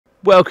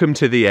Welcome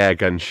to the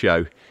Airgun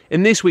Show.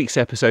 In this week's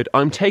episode,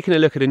 I'm taking a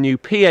look at a new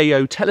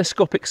PAO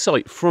telescopic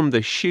sight from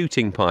the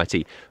shooting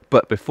party.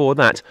 But before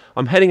that,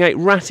 I'm heading out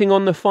ratting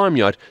on the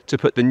farmyard to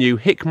put the new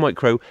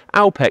Hikmicro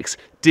Alpex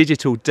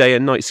digital day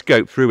and night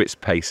scope through its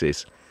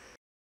paces.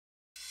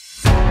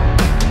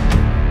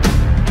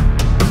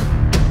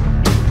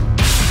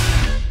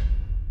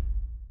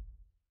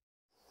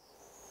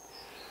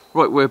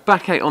 Right, we're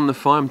back out on the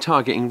farm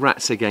targeting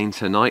rats again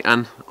tonight,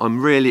 and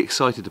I'm really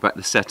excited about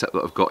the setup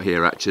that I've got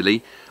here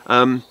actually.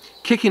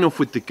 Kicking off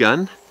with the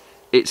gun,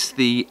 it's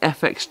the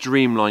FX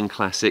Dreamline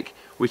Classic,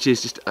 which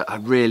is just a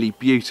really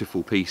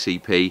beautiful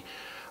PCP.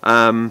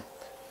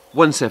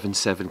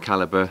 177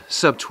 caliber,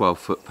 sub 12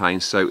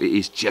 foot-pounds, so it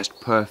is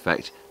just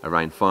perfect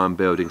around farm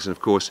buildings, and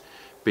of course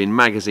being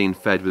magazine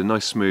fed with a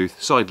nice smooth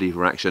side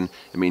lever action,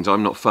 it means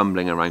I'm not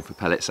fumbling around for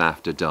pellets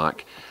after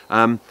dark.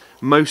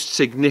 Most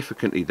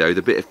significantly though,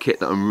 the bit of kit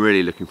that I'm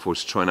really looking forward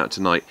to trying out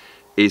tonight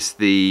is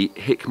the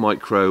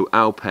Hikmicro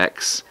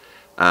Alpex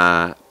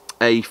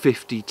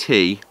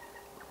A50T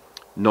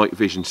night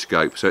vision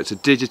scope. So it's a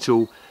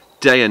digital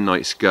day and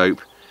night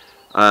scope.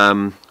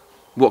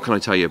 What can I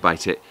tell you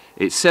about it?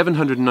 It's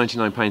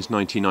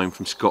 £799.99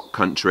 from Scott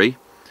Country.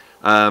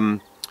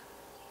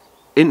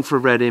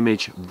 Infrared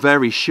image,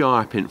 very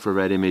sharp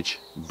infrared image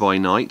by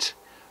night,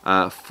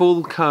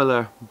 full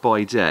colour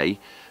by day,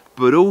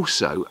 but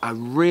also a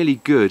really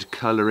good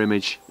colour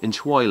image in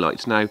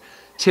twilight. Now,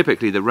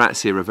 typically the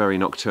rats here are very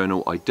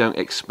nocturnal. I don't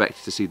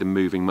expect to see them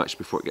moving much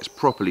before it gets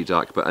properly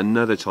dark, but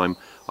another time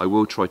I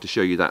will try to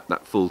show you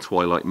that full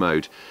twilight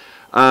mode.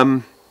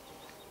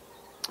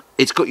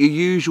 It's got your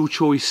usual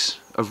choice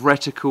of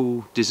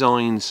reticle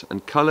designs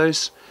and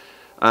colours.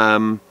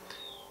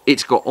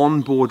 It's got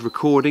onboard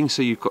recording,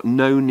 so you've got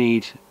no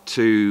need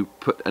to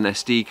put an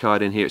SD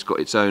card in here. It's got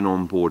its own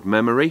onboard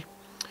memory.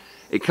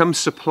 It comes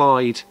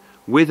supplied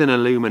with an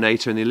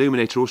illuminator, and the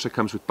illuminator also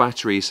comes with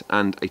batteries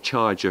and a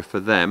charger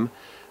for them.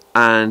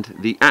 And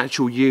the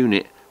actual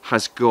unit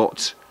has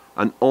got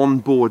an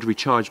onboard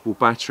rechargeable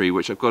battery,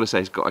 which I've got to say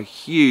has got a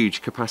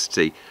huge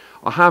capacity.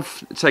 I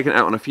have taken it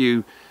out on a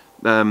few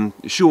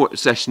short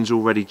sessions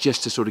already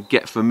just to sort of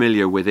get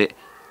familiar with it.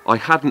 I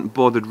hadn't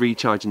bothered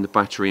recharging the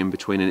battery in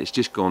between, and it's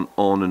just gone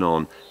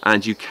on.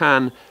 And you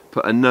can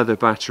put another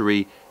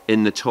battery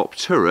in the top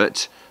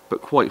turret, but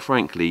quite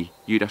frankly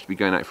you'd have to be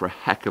going out for a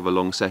heck of a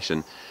long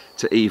session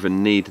to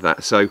even need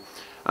that. So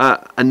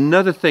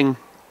another thing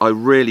I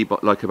really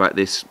like about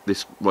this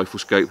rifle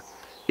scope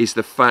is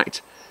the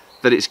fact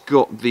that it's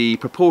got the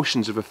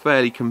proportions of a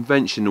fairly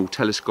conventional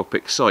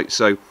telescopic sight.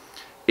 So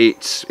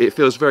it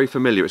feels very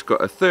familiar. It's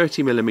got a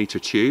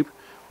 30mm tube,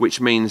 which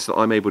means that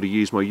I'm able to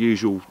use my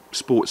usual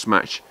sports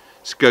match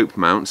scope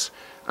mounts,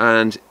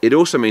 and it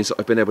also means that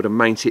I've been able to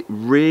mount it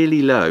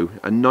really low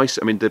and nice.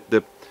 I mean,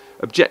 the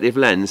objective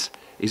lens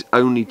is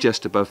only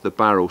just above the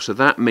barrel, so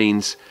that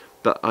means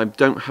that I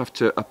don't have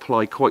to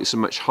apply quite so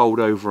much hold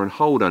over and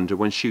hold under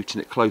when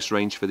shooting at close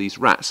range for these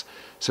rats.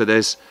 So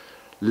there's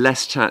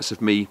less chance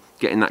of me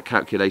getting that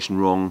calculation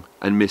wrong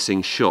and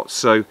missing shots.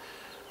 So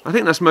I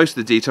think that's most of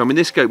the detail. I mean,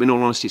 this scope, in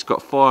all honesty, it's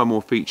got far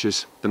more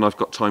features than I've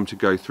got time to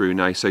go through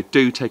now, so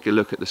do take a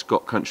look at the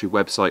Scott Country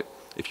website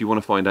if you want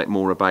to find out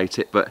more about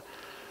it. But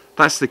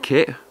that's the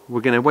kit.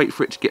 We're going to wait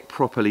for it to get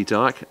properly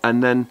dark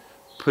and then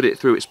put it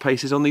through its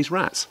paces on these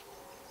rats.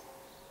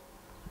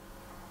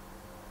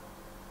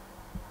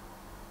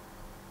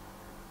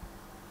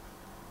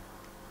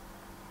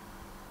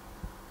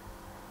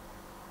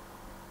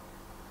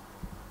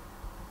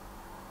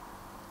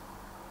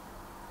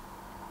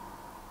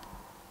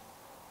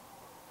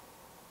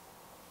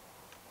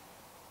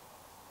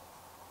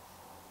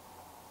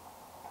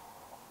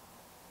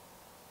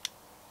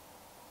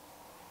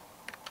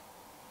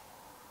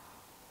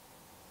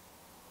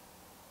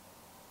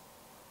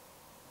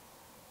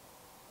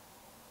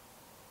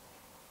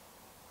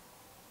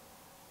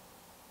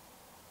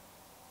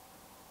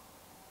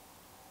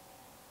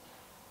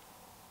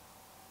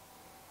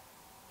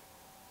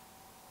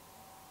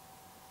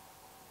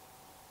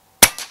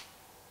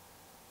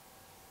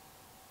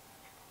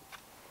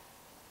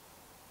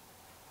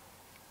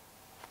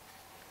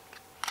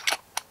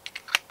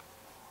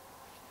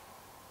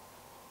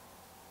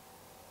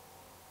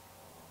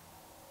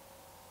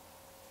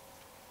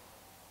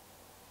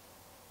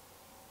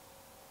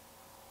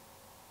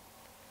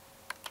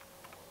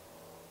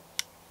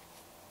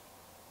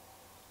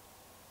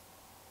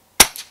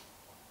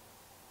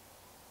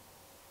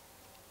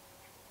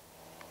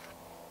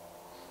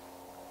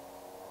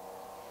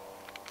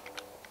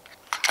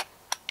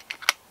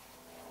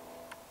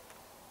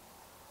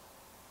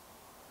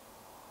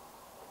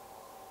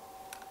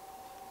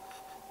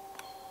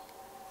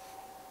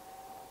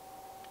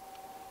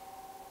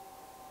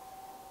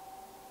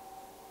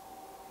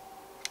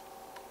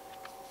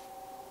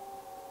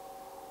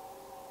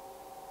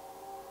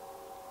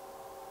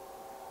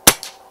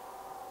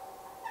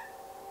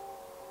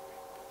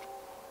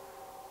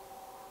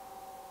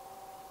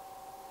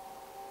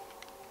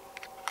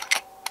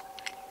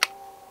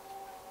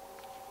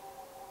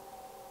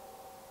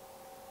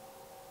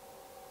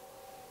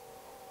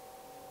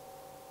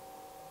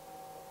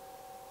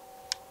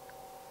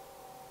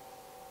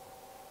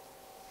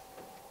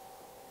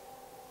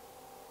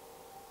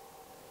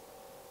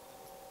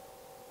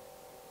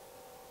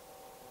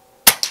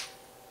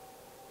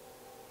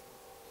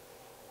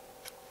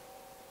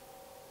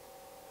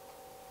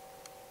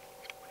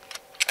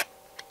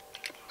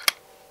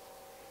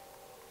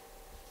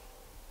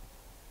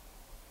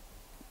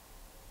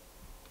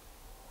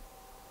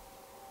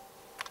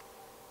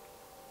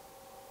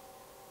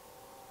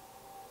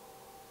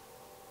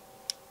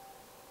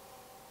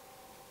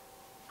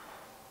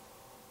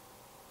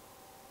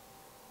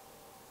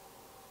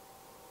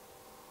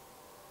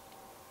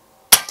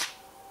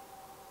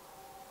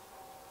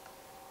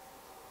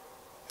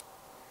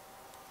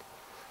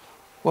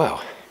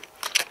 Well,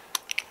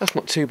 that's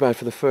not too bad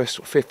for the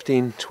first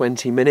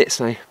 15-20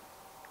 minutes. Now,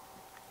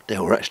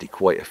 there were actually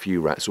quite a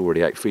few rats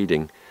already out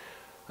feeding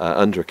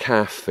under a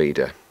calf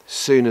feeder as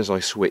soon as I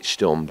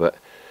switched on, but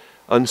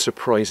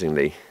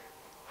unsurprisingly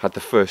had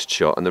the first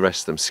shot and the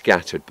rest of them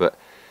scattered, but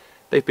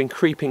they've been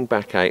creeping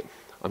back out.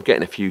 I'm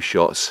getting a few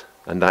shots,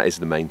 and that is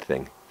the main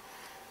thing.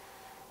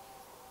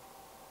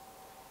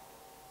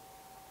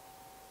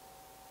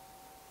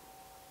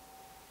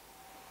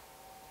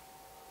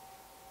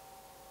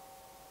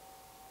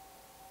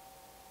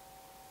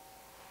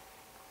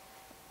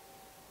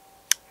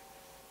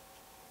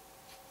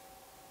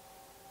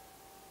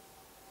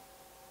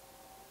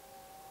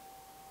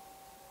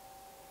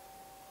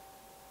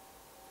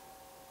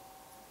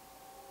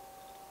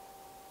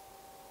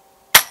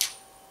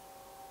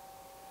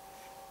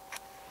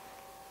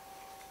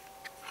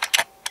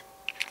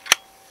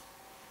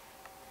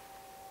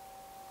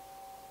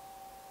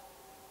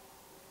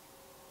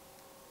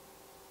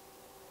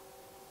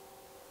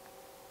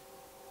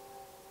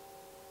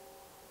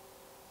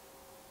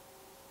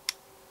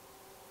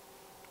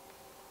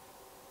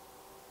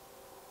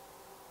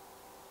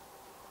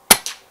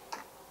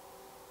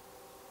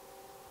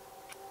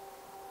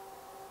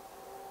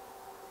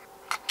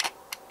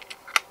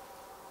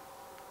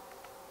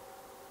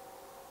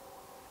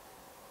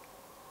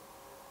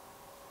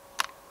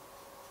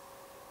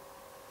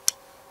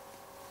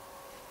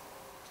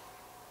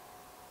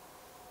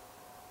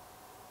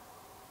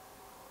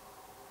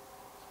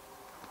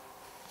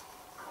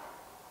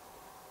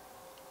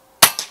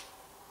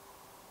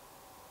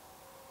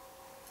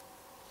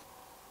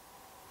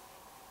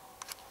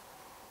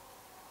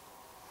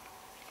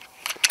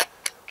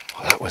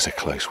 That was a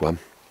close one.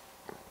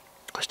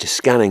 I was just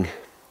scanning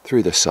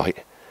through the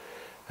site,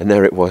 and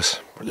there it was,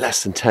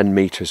 less than 10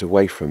 meters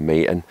away from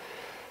me, and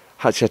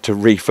actually had to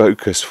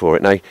refocus for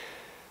it. Now,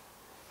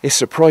 it's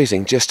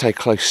surprising just how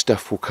close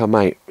stuff will come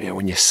out, you know,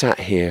 when you're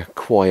sat here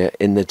quiet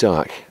in the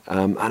dark.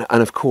 And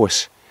of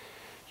course,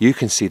 you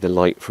can see the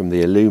light from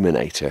the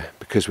illuminator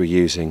because we're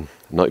using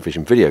a night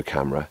vision video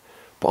camera,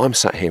 but I'm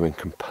sat here in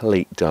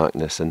complete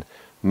darkness, and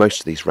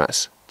most of these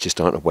rats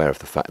just aren't aware of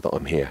the fact that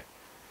I'm here.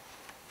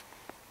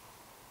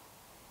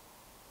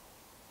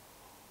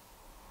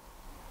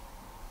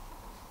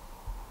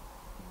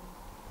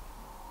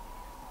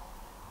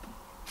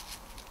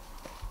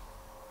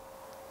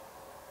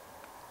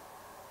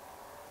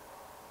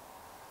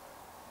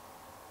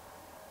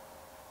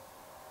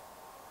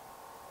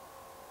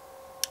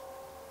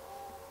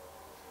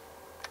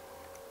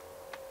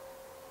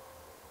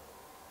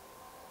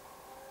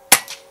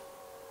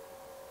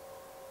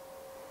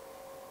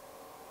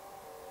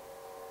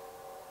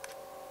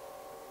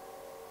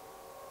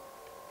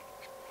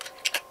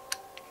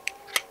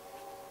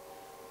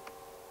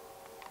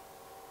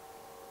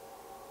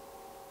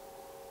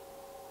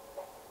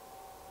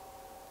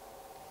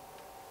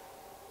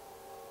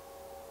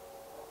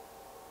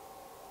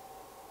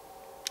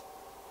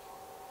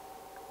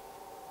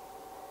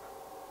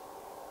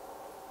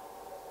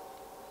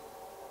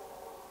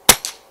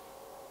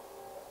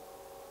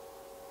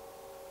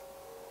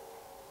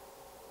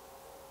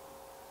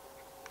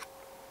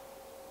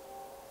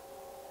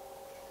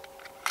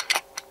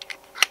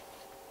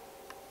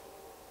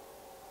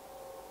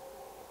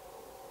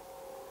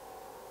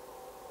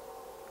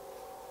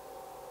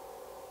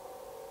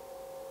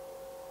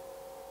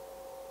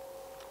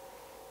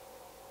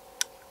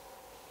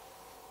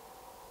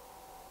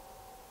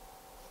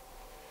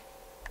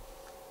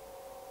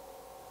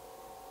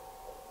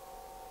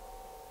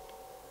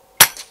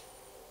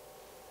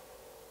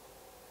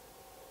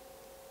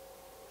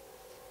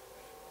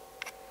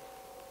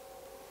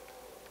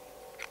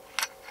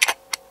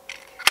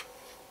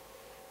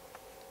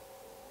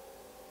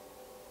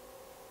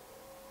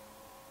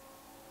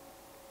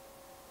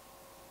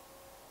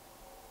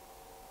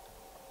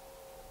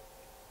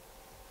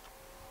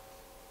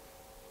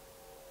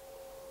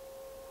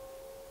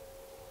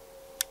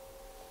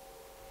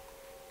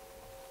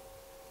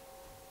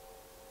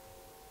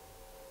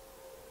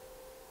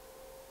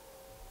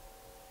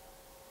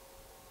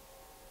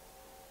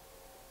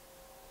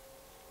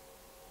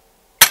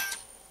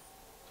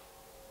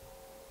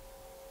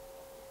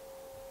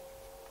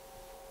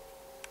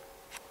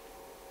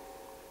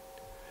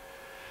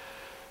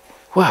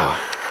 Wow,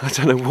 I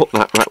don't know what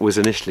that rat was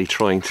initially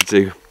trying to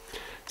do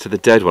to the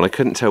dead one. I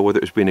couldn't tell whether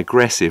it was being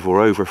aggressive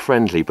or over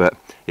friendly, but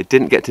it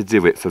didn't get to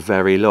do it for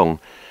very long.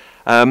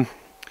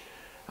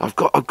 I've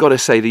got to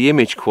say, the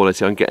image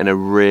quality, I'm getting a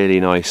really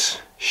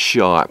nice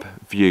sharp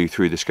view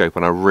through the scope,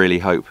 and I really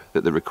hope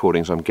that the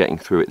recordings I'm getting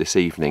through it this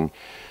evening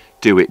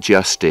do it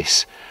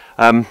justice.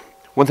 One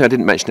thing I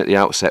didn't mention at the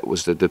outset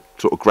was the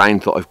sort of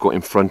ground that I've got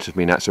in front of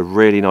me now. It's a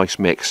really nice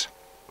mix.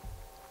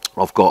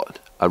 I've got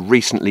a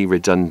recently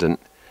redundant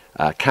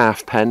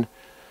calf pen,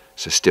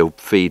 so still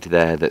feed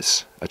there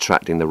that's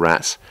attracting the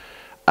rats.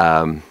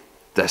 There's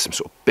some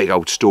sort of big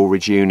old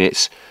storage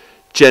units,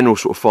 general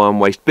sort of farm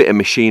waste, bit of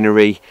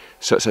machinery,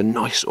 so it's a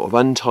nice sort of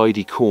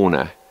untidy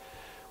corner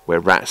where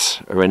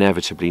rats are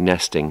inevitably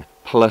nesting,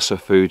 plus a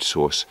food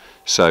source.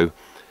 So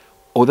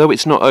although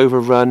it's not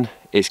overrun,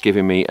 it's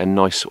giving me a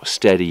nice sort of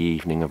steady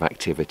evening of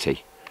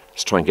activity.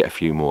 Let's try and get a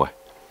few more.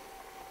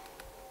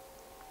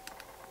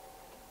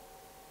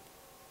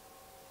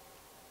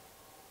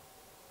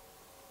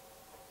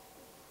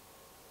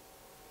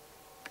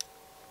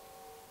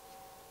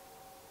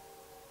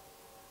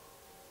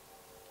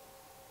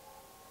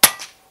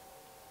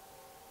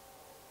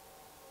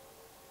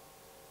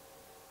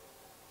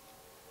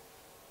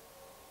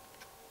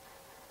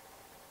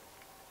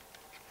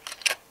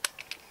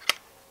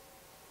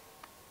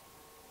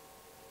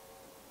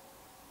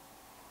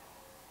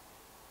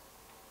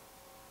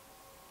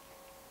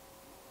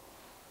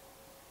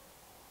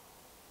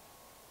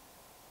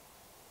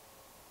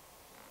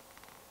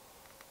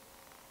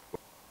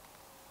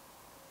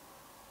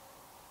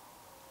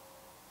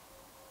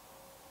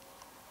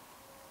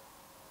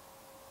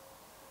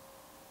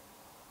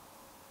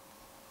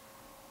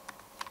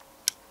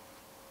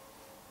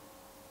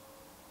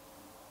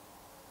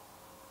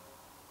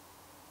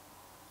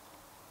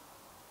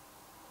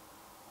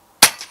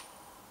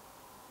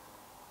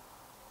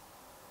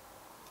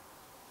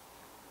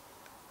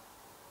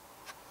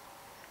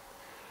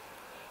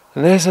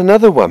 And there's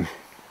another one.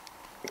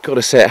 Got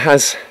to say, it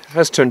has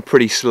turned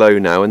pretty slow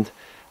now, and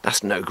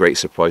that's no great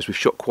surprise. We've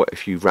shot quite a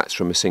few rats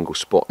from a single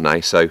spot now,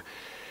 so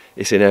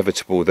it's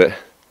inevitable that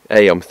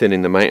A, I'm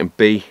thinning them out, and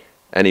B,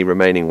 any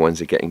remaining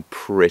ones are getting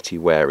pretty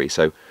wary.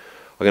 So I'm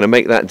going to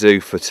make that do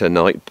for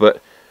tonight,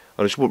 but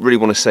I just really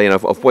want to say, and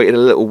I've waited a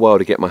little while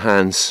to get my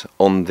hands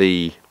on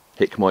the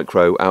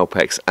Hikmicro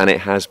Alpex, and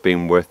it has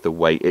been worth the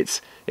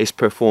wait. It's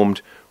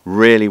performed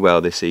really well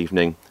this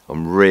evening.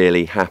 I'm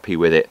really happy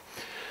with it.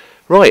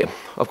 Right,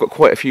 I've got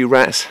quite a few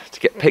rats to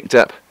get picked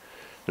up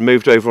and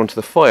moved over onto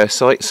the fire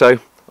site, so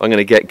I'm going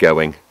to get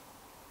going.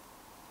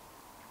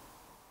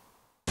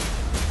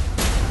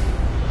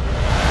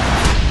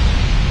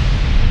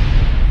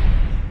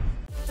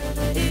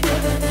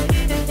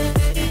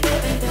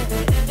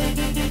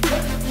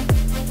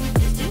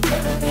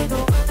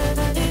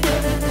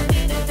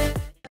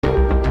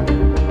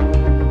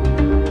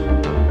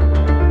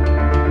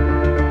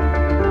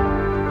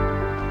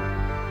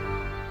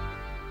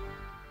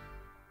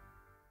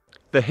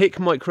 The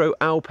Hikmicro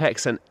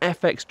Alpex and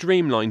FX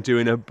Dreamline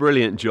doing a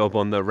brilliant job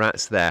on the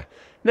rats there.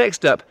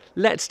 Next up,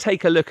 let's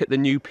take a look at the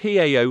new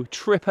PAO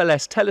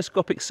SSS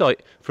telescopic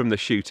sight from the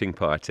shooting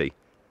party.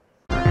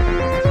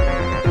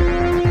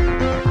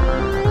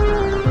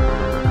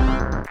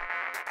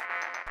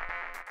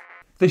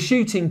 The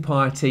shooting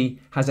party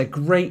has a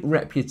great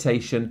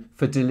reputation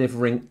for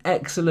delivering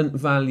excellent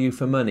value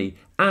for money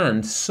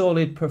and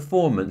solid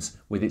performance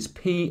with its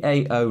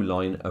PAO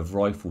line of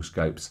rifle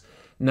scopes.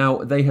 Now,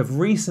 they have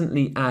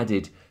recently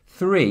added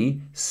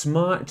 3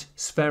 Smart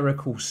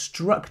Spherical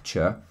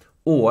Structure,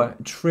 or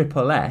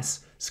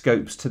SSS,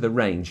 scopes to the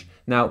range.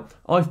 Now,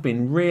 I've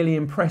been really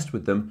impressed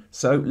with them,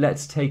 so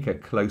let's take a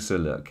closer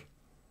look.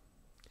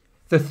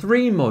 The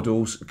 3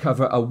 models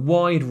cover a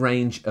wide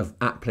range of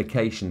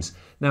applications.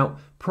 Now,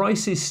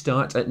 prices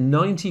start at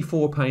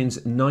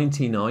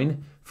 £94.99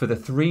 for the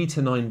 3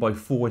 to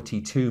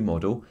 9x42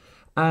 model.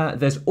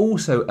 There's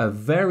also a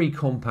very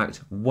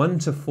compact 1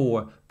 to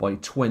 4 by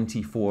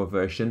 24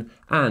 version,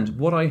 and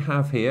what I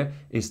have here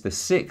is the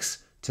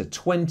 6 to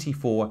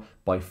 24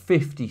 by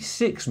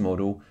 56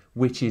 model,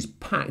 which is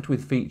packed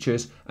with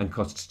features and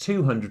costs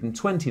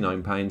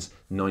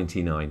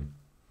 £229.99.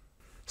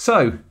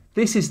 So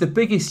this is the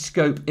biggest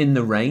scope in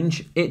the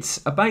range.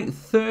 It's about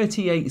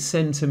 38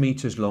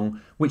 centimeters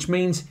long, which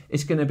means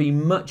it's going to be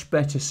much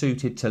better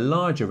suited to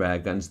larger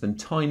airguns than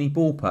tiny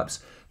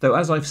bullpups, though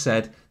as I've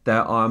said,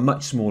 there are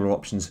much smaller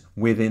options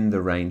within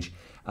the range.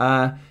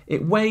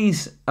 It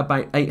weighs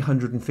about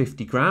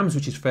 850 grams,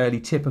 which is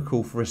fairly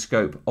typical for a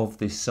scope of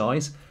this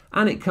size,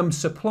 and it comes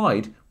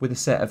supplied with a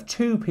set of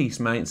 2-piece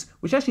mounts,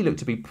 which actually look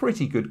to be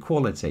pretty good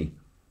quality.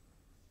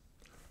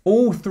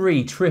 All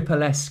 3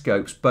 SSS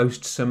scopes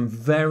boast some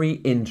very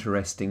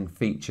interesting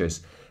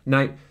features.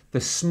 Now,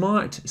 the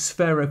Smart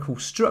Spherical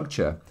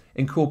Structure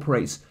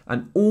incorporates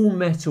an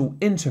all-metal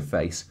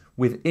interface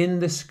within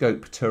the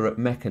scope turret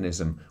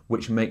mechanism,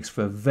 which makes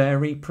for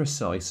very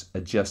precise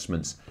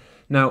adjustments.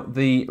 Now,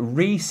 the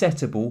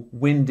resettable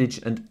windage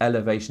and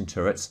elevation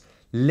turrets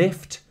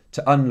lift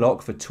to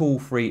unlock for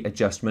tool-free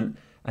adjustment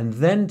and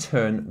then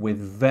turn with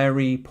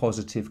very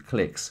positive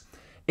clicks,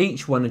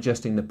 each one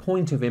adjusting the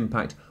point of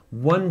impact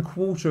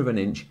 1/4 of an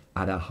inch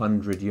at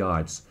 100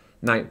 yards.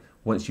 Now,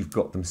 once you've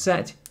got them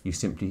set, you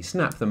simply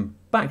snap them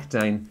back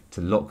down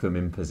to lock them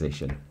in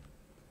position.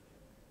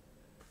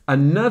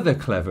 Another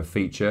clever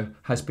feature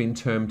has been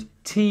termed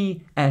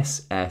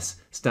TSS,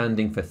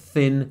 standing for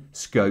Thin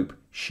Scope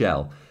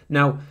Shell.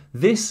 Now,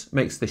 this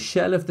makes the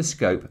shell of the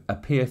scope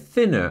appear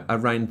thinner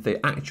around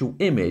the actual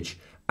image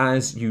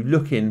as you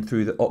look in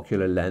through the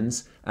ocular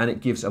lens, and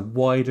it gives a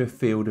wider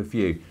field of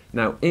view.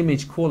 Now,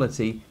 image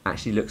quality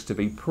actually looks to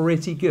be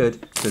pretty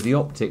good, so the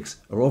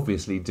optics are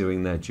obviously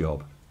doing their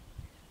job.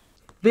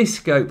 This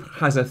scope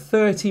has a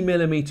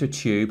 30mm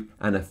tube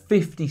and a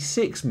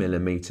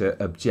 56mm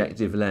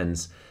objective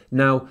lens.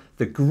 Now,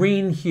 the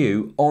green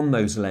hue on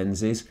those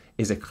lenses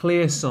is a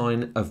clear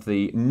sign of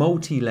the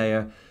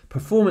multi-layer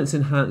performance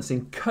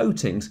enhancing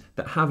coatings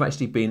that have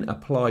actually been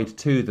applied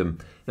to them.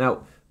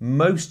 Now,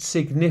 most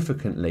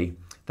significantly,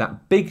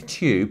 that big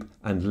tube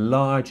and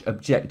large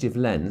objective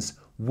lens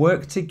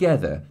work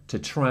together to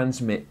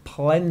transmit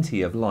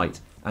plenty of light,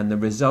 and the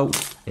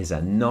result is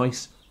a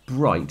nice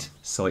bright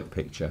sight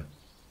picture.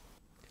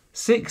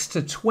 6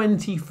 to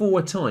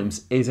 24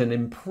 times is an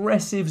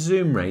impressive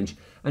zoom range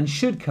and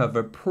should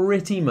cover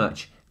pretty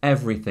much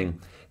everything.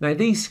 Now,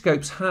 these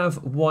scopes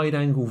have wide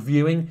angle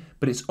viewing,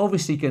 but it's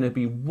obviously going to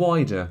be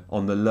wider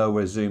on the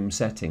lower zoom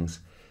settings.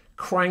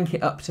 Crank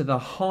it up to the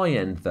high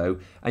end though,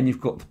 and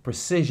you've got the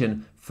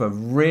precision for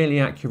really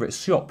accurate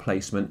shot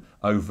placement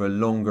over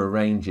longer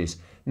ranges.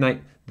 Now,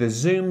 the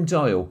zoom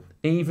dial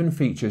even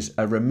features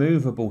a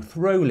removable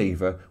throw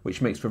lever,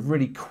 which makes for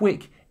really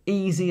quick,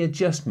 easy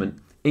adjustment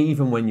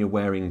even when you're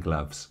wearing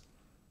gloves.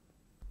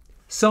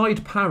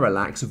 Side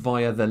parallax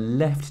via the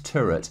left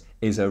turret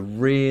is a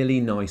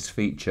really nice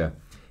feature.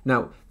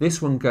 Now,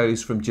 this one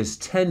goes from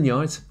just 10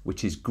 yards,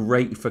 which is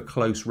great for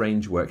close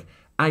range work,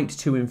 out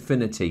to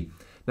infinity.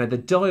 Now, the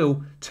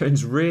dial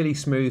turns really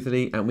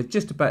smoothly and with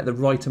just about the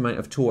right amount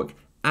of torque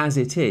as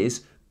it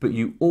is, but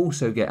you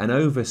also get an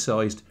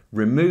oversized,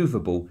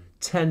 removable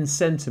 10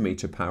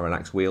 centimeter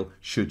parallax wheel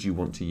should you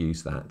want to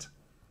use that.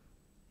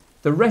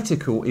 The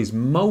reticle is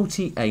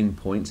multi-aim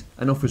point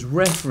and offers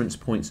reference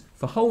points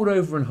for hold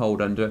over and hold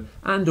under,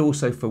 and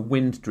also for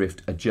wind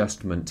drift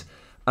adjustment.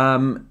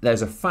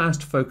 There's a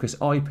fast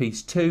focus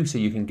eyepiece too, so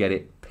you can get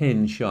it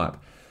pin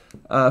sharp.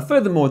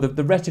 Furthermore,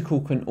 the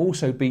reticle can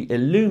also be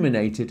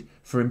illuminated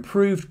for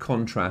improved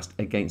contrast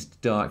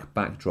against dark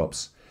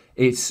backdrops.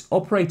 It's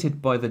operated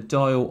by the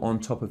dial on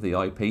top of the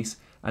eyepiece,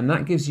 and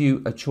that gives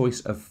you a choice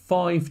of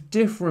 5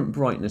 different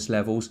brightness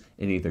levels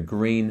in either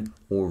green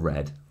or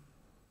red.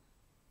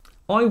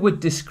 I would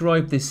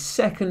describe this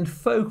second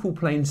focal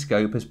plane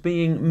scope as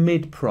being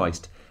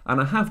mid-priced, and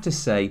I have to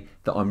say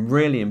that I'm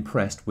really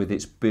impressed with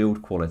its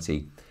build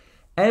quality.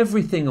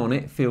 Everything on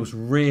it feels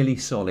really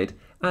solid,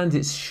 and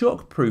it's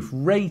shockproof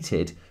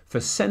rated for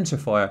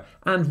centerfire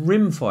and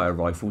rimfire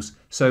rifles,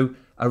 so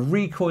a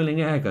recoiling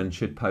airgun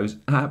should pose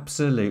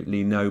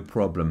absolutely no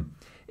problem.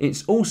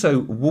 It's also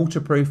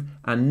waterproof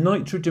and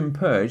nitrogen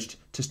purged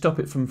to stop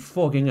it from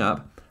fogging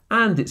up,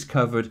 and it's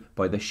covered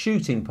by the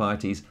shooting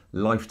party's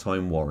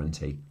lifetime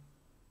warranty.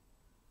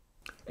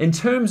 In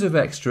terms of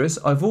extras,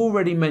 I've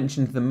already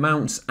mentioned the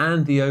mounts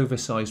and the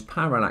oversized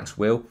parallax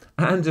wheel,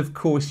 and of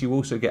course you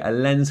also get a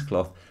lens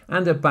cloth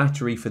and a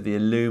battery for the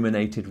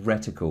illuminated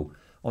reticle.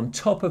 On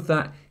top of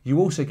that, you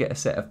also get a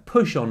set of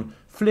push-on,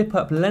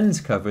 flip-up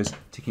lens covers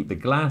to keep the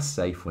glass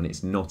safe when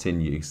it's not in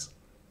use.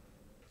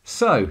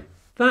 So,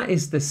 that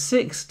is the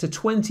 6 to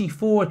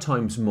 24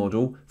 times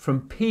model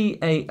from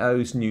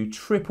PAO's new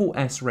Triple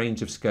S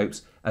range of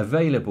scopes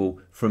available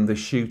from the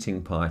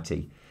shooting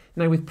party.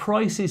 Now, with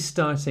prices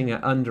starting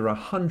at under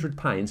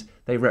 £100,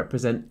 they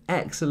represent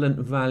excellent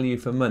value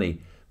for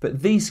money,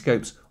 but these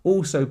scopes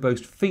also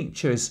boast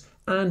features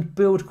and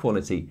build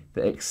quality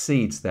that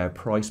exceeds their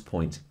price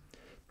point.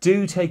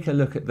 Do take a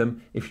look at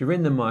them if you're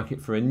in the market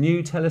for a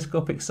new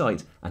telescopic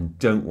sight and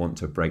don't want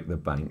to break the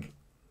bank.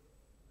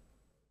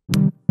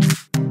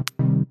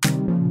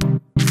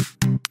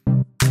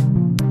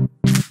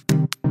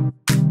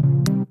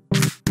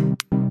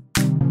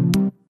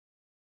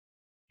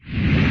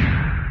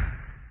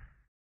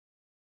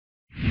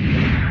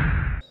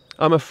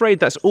 I'm afraid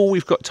that's all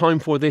we've got time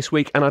for this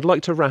week, and I'd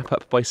like to wrap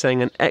up by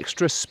saying an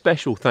extra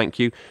special thank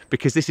you,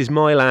 because this is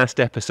my last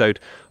episode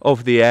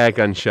of the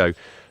Airgun Show.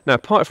 Now,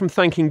 apart from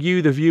thanking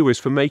you, the viewers,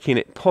 for making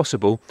it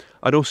possible,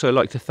 I'd also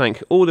like to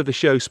thank all of the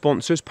show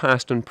sponsors,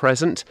 past and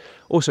present,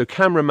 also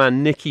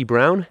cameraman Nicky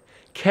Brown,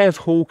 Kev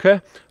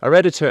Hawker, our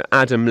editor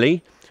Adam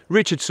Lee,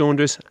 Richard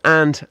Saunders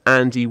and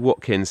Andy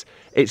Watkins.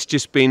 It's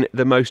just been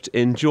the most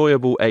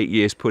enjoyable 8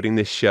 years putting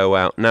this show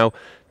out. Now,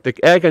 the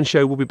Airgun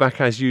Show will be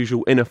back as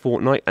usual in a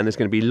fortnight, and there's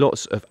going to be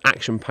lots of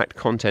action-packed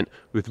content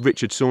with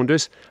Richard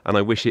Saunders, and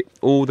I wish it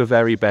all the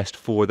very best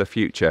for the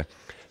future.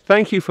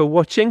 Thank you for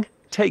watching,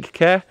 take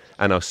care,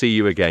 and I'll see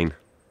you again.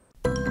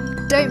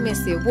 Don't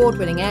miss the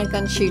award-winning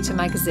Airgun Shooter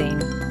magazine.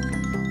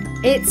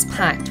 It's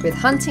packed with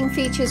hunting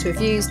features,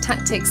 reviews,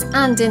 tactics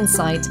and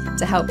insight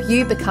to help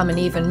you become an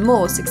even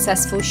more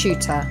successful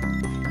shooter.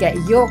 Get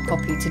your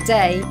copy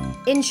today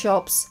in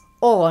shops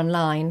or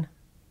online.